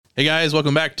Hey guys,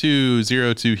 welcome back to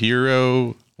Zero to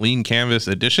Hero Lean Canvas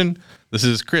Edition. This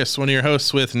is Chris, one of your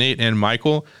hosts with Nate and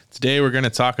Michael. Today we're going to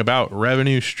talk about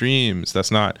revenue streams.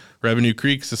 That's not revenue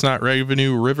creeks. That's not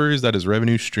revenue rivers. That is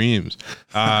revenue streams.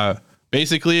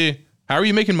 Basically, how are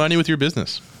you making money with your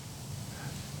business?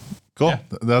 Cool. Yeah.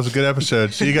 That was a good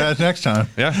episode. See you guys next time.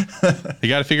 Yeah, you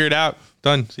got to figure it out.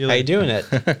 Done. See you How later. you doing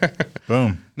it?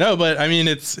 Boom. No, but I mean,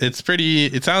 it sounds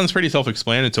pretty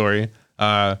self-explanatory.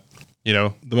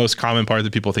 The most common part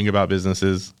that people think about business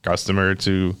is customer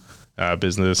to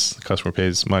business. Customer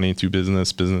pays money to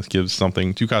business. Business gives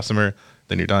something to customer.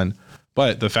 Then you're done.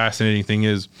 But the fascinating thing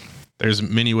is there's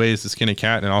many ways to skin a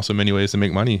cat and also many ways to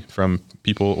make money from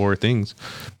people or things.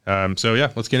 So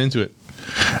yeah, let's get into it.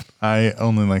 I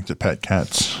only like to pet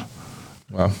cats.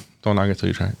 Well, don't knock it till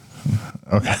you try it.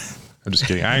 Okay. I'm just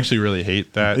kidding. I actually really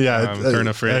hate that turn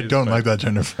of phrase. I don't like that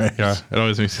turn of phrase. Yeah, it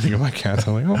always makes me think of my cats.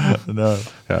 I'm like, oh. No.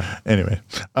 Yeah. Anyway,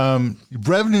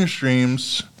 revenue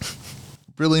streams,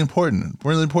 really important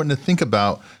to think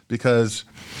about, because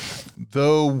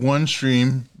though one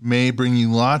stream may bring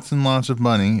you lots and lots of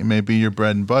money, it may be your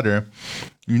bread and butter,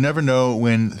 you never know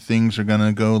when things are going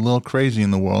to go a little crazy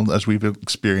in the world, as we've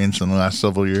experienced in the last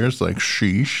several years, like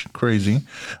sheesh, crazy.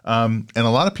 And a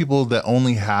lot of people that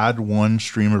only had one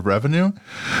stream of revenue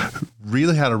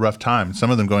really had a rough time,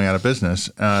 some of them going out of business.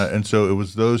 And so it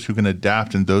was those who can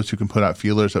adapt and those who can put out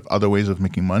feelers of other ways of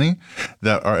making money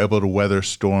that are able to weather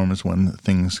storms when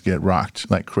things get rocked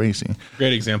like crazy.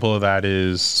 Great example of that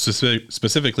is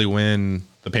specifically when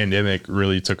the pandemic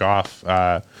really took off.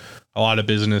 A lot of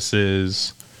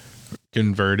businesses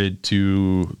converted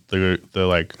to the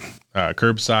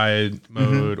curbside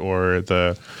mode or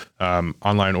the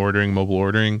online ordering, mobile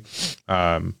ordering.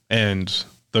 And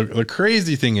the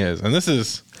crazy thing is, and this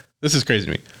is crazy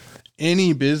to me,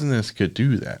 any business could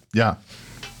do that. Yeah.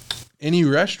 Any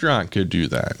restaurant could do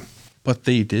that, but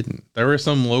they didn't. There were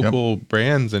some local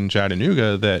brands in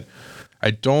Chattanooga that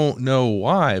I don't know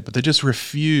why, but they just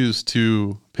refused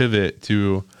to pivot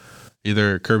to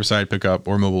either curbside pickup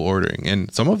or mobile ordering.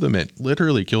 And some of them, it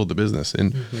literally killed the business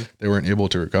and they weren't able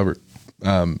to recover.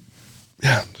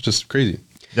 It's just crazy.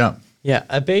 Yeah. Yeah,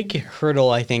 a big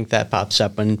hurdle I think that pops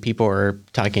up when people are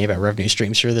talking about revenue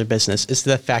streams for their business is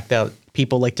the fact that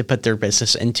people like to put their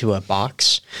business into a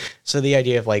box. So the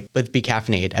idea of like with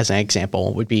Becaffeinated as an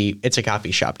example would be it's a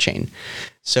coffee shop chain.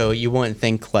 So you wouldn't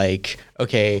think like,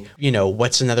 okay,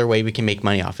 what's another way we can make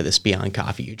money off of this beyond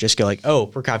coffee? You just go like,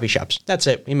 oh, we're coffee shops. That's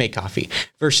it. We make coffee.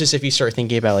 Versus if you start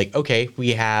thinking about like, okay, we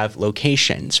have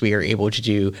locations. We are able to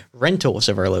do rentals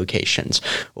of our locations.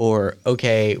 Or,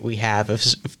 okay, we have a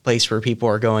place where people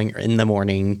are going in the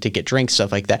morning to get drinks,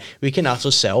 stuff like that. We can also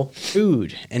sell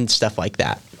food and stuff like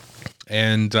that.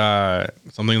 And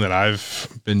something that I've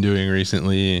been doing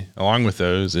recently along with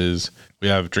those is we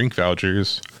have drink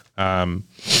vouchers.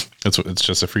 It's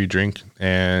just a free drink,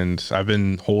 and I've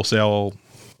been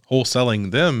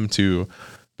wholesaling them to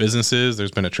businesses.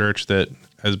 There's been a church that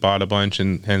has bought a bunch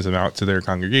and hands them out to their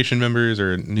congregation members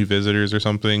or new visitors or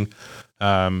something.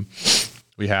 Some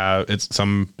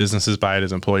businesses buy it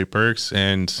as employee perks,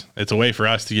 and it's a way for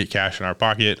us to get cash in our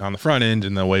pocket on the front end,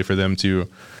 and a way for them to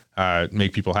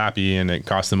make people happy, and it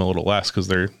costs them a little less because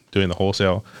they're doing the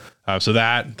wholesale.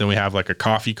 Then we have like a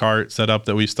coffee cart set up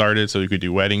that we started so we could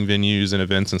do wedding venues and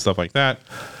events and stuff like that.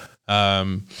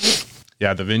 The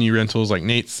venue rentals, like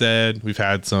Nate said, we've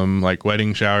had some like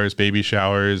wedding showers, baby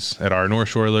showers at our North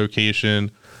Shore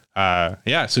location. So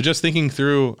just thinking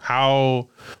through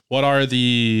what are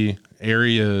the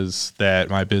areas that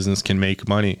my business can make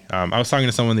money. I was talking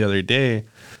to someone the other day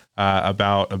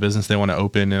about a business they want to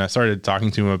open, and I started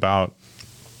talking to him about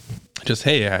just,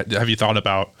 hey, have you thought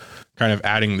about kind of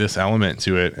adding this element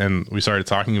to it? And we started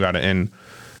talking about it, and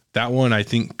that one I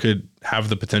think could have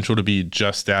the potential to be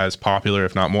just as popular,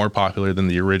 if not more popular, than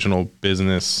the original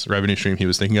business revenue stream he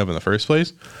was thinking of in the first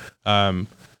place. And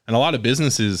a lot of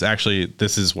businesses, actually,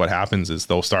 this is what happens is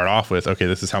they'll start off with, okay,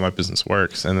 this is how my business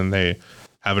works. And then they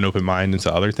have an open mind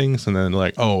into other things. And then they're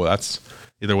like, oh, that's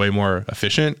either way more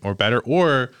efficient or better,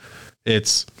 or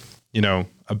it's,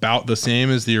 about the same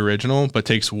as the original, but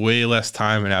takes way less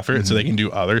time and effort. So they can do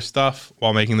other stuff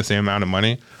while making the same amount of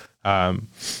money.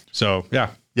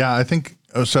 Yeah, I think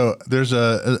so. There's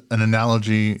an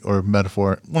analogy or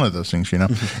metaphor, one of those things,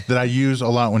 that I use a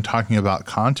lot when talking about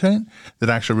content that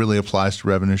actually really applies to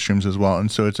revenue streams as well. And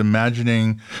so it's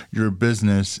imagining your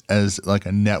business as like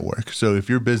a network. So if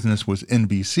your business was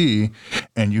NBC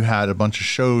and you had a bunch of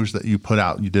shows that you put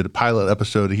out. You did a pilot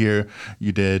episode here,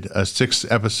 you did a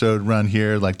 6-episode run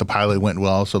here, like the pilot went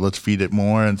well, so let's feed it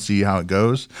more and see how it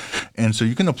goes. And so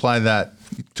you can apply that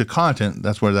to content.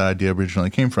 That's where that idea originally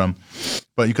came from.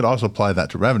 But you could also apply that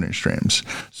to revenue streams.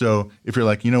 So if you're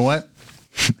like, you know what?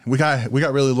 We got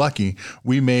really lucky.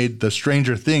 We made the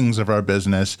Stranger Things of our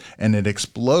business and it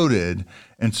exploded.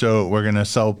 And so we're going to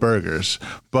sell burgers.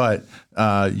 But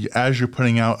as you're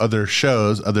putting out other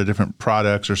shows, other different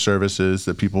products or services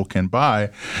that people can buy,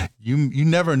 you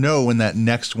never know when that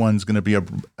next one's going to be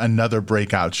another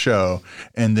breakout show.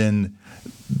 And then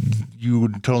you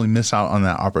would totally miss out on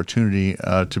that opportunity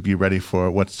to be ready for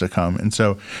what's to come. And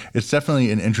so it's definitely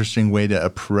an interesting way to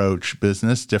approach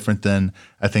business, different than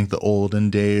I think the olden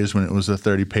days when it was a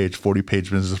 30-page, 40-page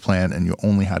business plan and you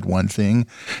only had one thing.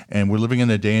 And we're living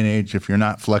in a day and age, if you're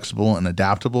not flexible and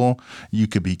adaptable, you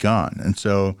could be gone. And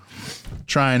so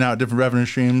trying out different revenue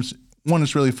streams, one,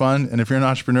 is really fun. And if you're an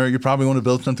entrepreneur, you probably want to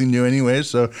build something new anyway.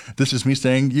 So this is me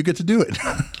saying you get to do it.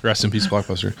 Rest in peace,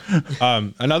 Blockbuster.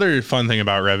 Another fun thing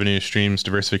about revenue streams,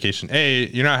 diversification.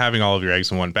 You're not having all of your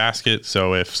eggs in one basket.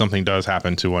 So if something does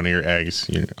happen to one of your eggs,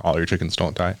 all your chickens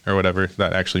don't die or whatever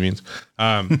that actually means.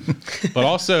 But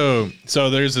also, so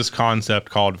there's this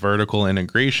concept called vertical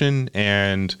integration.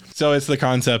 And so it's the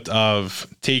concept of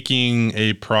taking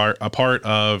a part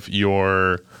of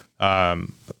your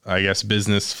I guess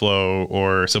business flow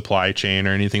or supply chain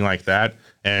or anything like that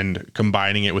and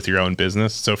combining it with your own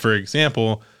business. So for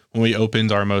example, when we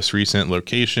opened our most recent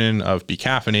location of Be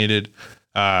Caffeinated,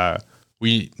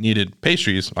 we needed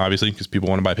pastries, obviously, because people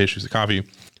want to buy pastries and coffee.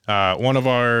 One of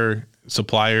our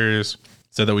suppliers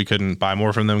said that we couldn't buy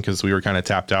more from them because we were kind of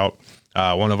tapped out.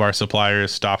 One of our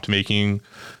suppliers stopped making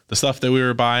the stuff that we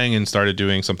were buying and started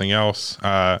doing something else.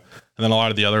 And then a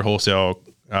lot of the other wholesale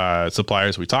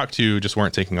suppliers we talked to just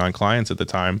weren't taking on clients at the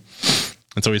time.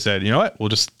 And so we said, you know what, we'll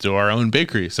just do our own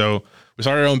bakery. So we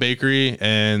started our own bakery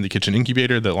and the kitchen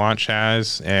incubator that Launch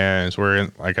has. And so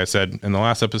we're, like I said in the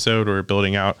last episode, we're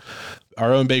building out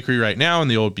our own bakery right now in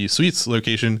the old B Sweets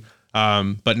location.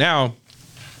 But now,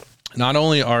 not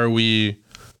only are we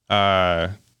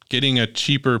getting a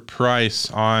cheaper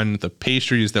price on the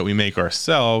pastries that we make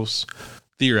ourselves,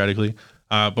 theoretically,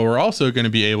 but we're also going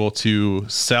to be able to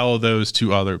sell those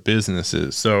to other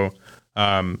businesses. So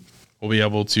we'll be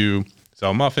able to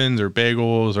sell muffins or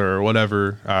bagels or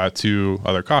whatever to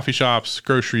other coffee shops,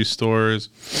 grocery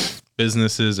stores,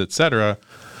 businesses, etc.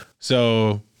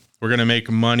 So we're going to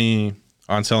make money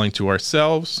on selling to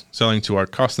ourselves, selling to our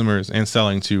customers, and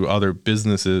selling to other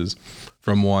businesses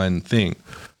from one thing.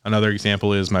 Another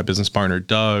example is my business partner,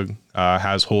 Doug,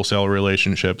 has wholesale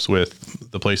relationships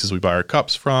with the places we buy our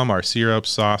cups from, our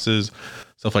syrups, sauces,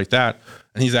 stuff like that.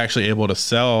 And he's actually able to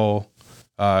sell,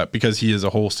 because he is a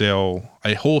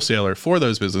wholesaler for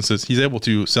those businesses, he's able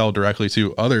to sell directly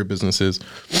to other businesses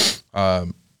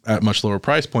at much lower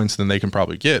price points than they can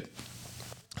probably get.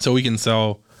 So we can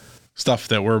sell stuff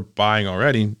that we're buying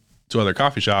already to other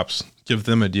coffee shops, give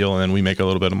them a deal, and then we make a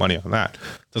little bit of money on that.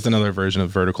 That's another version of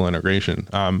vertical integration.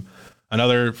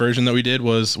 Another version that we did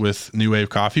was with New Wave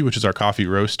Coffee, which is our coffee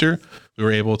roaster. We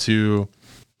were able to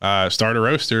start a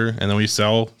roaster, and then we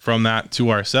sell from that to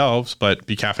ourselves, but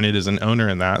Be Caffeinated is an owner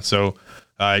in that. So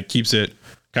it keeps it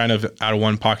kind of out of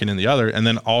one pocket in the other. And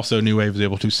then also New Wave is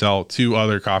able to sell to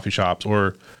other coffee shops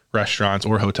or restaurants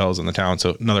or hotels in the town.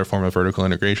 So another form of vertical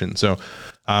integration. So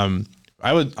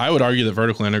I would argue that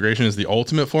vertical integration is the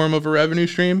ultimate form of a revenue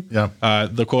stream. Yeah.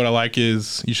 The quote I like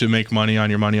is you should make money on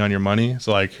your money on your money.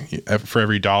 So like for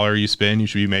every dollar you spend, you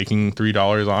should be making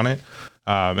 $3 on it.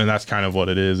 And that's kind of what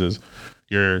it is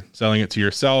you're selling it to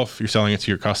yourself, you're selling it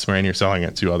to your customer, and you're selling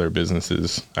it to other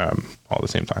businesses all at the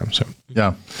same time. So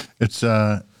yeah, it's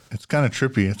kind of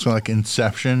trippy. It's like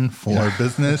Inception for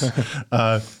business.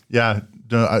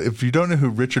 If you don't know who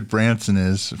Richard Branson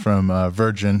is from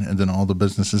Virgin and then all the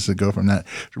businesses that go from that,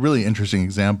 it's a really interesting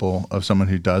example of someone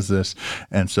who does this.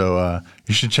 And so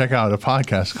you should check out a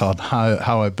podcast called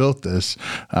How I Built This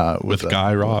with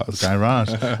Guy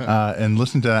Raz. And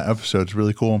listen to that episode. It's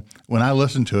really cool. When I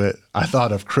listened to it, I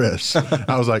thought of Chris.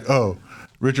 I was like, oh,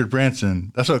 Richard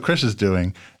Branson, that's what Chris is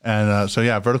doing. And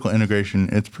vertical integration,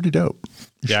 it's pretty dope.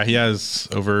 Yeah, he has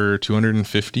over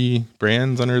 250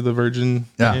 brands under the Virgin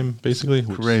name, basically.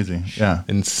 Crazy. Yeah.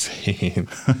 Insane.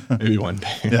 Maybe one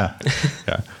day.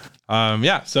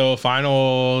 Yeah. So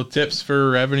final tips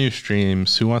for revenue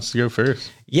streams. Who wants to go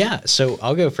first? Yeah, so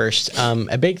I'll go first.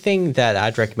 A big thing that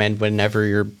I'd recommend whenever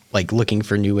you're like looking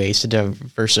for new ways to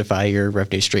diversify your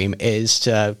revenue stream is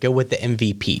to go with the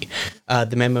MVP,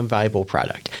 the minimum viable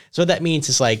product. So what that means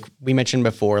is, like we mentioned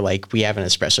before, like we have an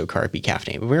espresso cart, be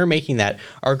caffeinated. When we were making that,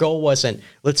 our goal wasn't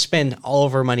let's spend all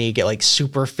of our money to get like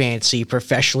super fancy,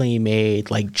 professionally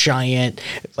made, like giant,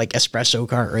 like espresso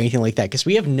cart or anything like that, because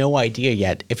we have no idea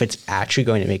yet if it's actually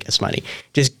going to make us money.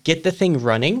 Just get the thing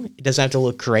running. It doesn't have to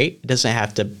look great. It doesn't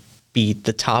have to be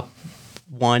the top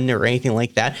one or anything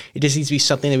like that. It just needs to be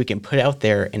something that we can put out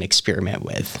there and experiment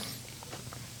with.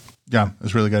 Yeah,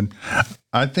 it's really good.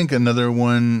 I think another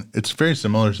one, it's very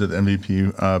similar to the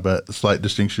MVP, but a slight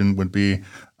distinction would be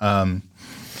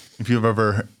if you've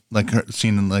ever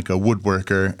seen like a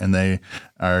woodworker and they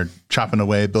are chopping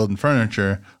away, building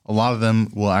furniture, a lot of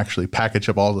them will actually package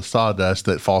up all the sawdust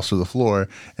that falls to the floor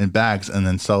in bags and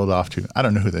then sell it off to, I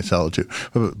don't know who they sell it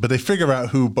to, but they figure out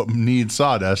who needs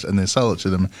sawdust and they sell it to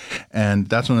them. And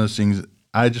that's one of those things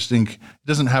I just think it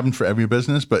doesn't happen for every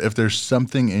business, but if there's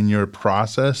something in your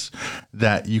process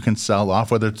that you can sell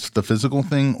off, whether it's the physical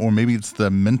thing or maybe it's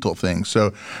the mental thing.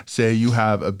 So say you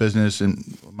have a business,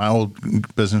 and my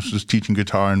old business was teaching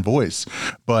guitar and voice,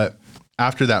 but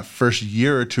after that first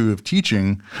year or two of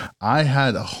teaching, I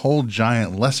had a whole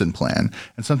giant lesson plan,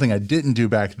 and something I didn't do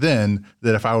back then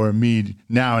that if I were me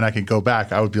now and I could go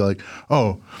back, I would be like,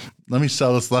 oh, let me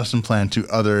sell this lesson plan to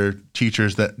other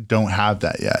teachers that don't have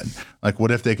that yet. Like,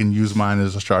 what if they can use mine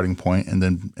as a starting point and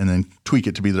then tweak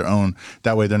it to be their own?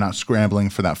 That way they're not scrambling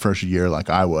for that first year like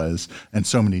I was, and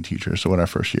so many teachers. So what our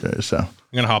first year is. So I'm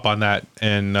going to hop on that.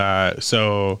 And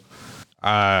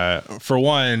for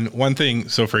one thing,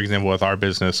 so for example, with our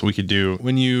business, we could do,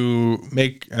 when you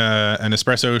make an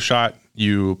espresso shot,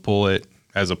 you pull it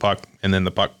as a puck and then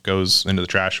the puck goes into the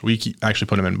trash. We actually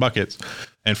put them in buckets.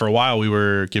 And for a while we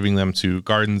were giving them to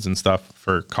gardens and stuff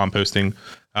for composting.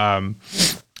 And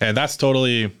that's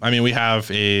totally, I mean, we have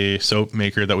a soap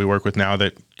maker that we work with now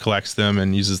that collects them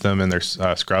and uses them in their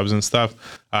scrubs and stuff.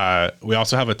 We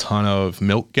also have a ton of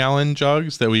milk gallon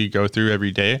jugs that we go through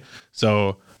every day.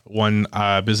 So one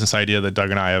business idea that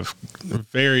Doug and I have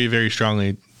very, very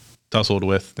strongly tussled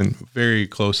with and very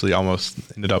closely almost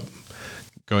ended up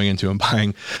going into and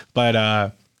buying.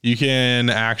 But you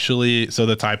can actually, so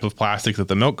the type of plastic that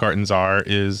the milk cartons are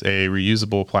is a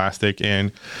reusable plastic,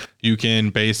 and you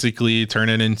can basically turn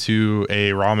it into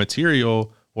a raw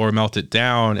material or melt it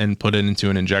down and put it into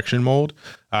an injection mold.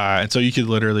 And so you could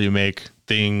literally make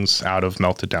things out of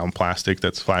melted down plastic.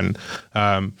 That's fun.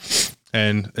 And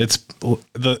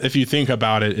if you think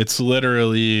about it, it's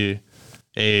literally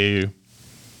a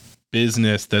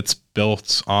business that's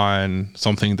built on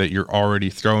something that you're already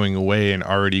throwing away and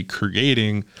already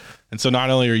creating. And so not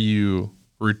only are you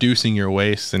reducing your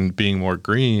waste and being more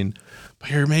green, but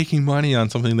you're making money on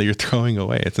something that you're throwing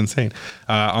away. It's insane.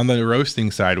 On the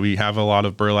roasting side, we have a lot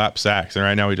of burlap sacks, and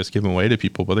right now we just give them away to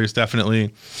people, but there's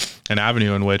definitely an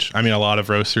avenue in which, I mean, a lot of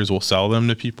roasters will sell them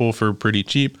to people for pretty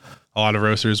cheap. A lot of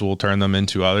roasters will turn them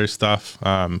into other stuff.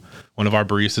 One of our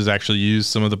baristas actually used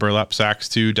some of the burlap sacks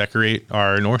to decorate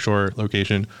our North Shore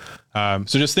location. So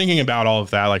just thinking about all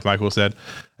of that, like Michael said.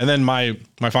 And then my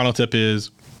final tip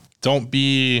is, don't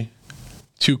be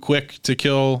too quick to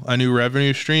kill a new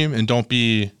revenue stream, and don't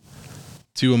be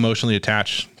too emotionally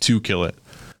attached to kill it.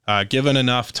 Given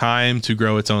enough time to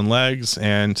grow its own legs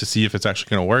and to see if it's actually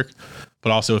going to work.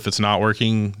 But also, if it's not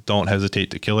working, don't hesitate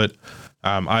to kill it.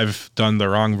 I've done the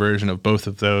wrong version of both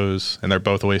of those, and they're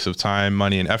both a waste of time,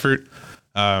 money, and effort.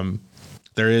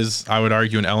 There is, I would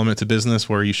argue, an element to business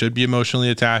where you should be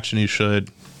emotionally attached and you should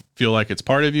feel like it's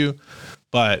part of you,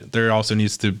 but there also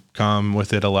needs to come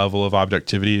with it a level of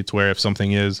objectivity to where if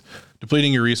something is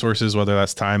depleting your resources, whether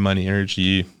that's time, money,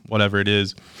 energy, whatever it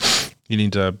is, you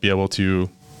need to be able to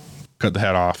cut the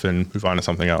head off and move on to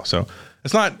something else. So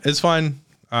it's fun.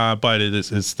 But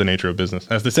it's the nature of business.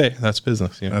 As they say, that's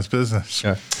business. You know? that's business.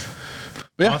 Yeah.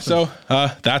 But yeah, Awesome. So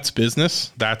that's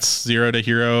business. That's zero to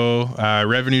hero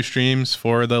revenue streams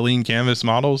for the Lean Canvas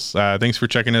models. Thanks for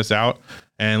checking us out,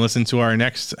 and listen to our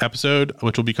next episode,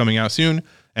 which will be coming out soon,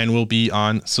 and will be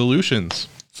on solutions.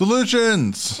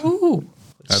 Solutions. Ooh,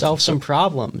 solve some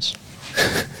problems.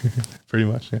 Pretty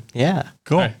much. Yeah. Yeah.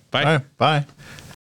 Cool. All right, bye. All right, bye.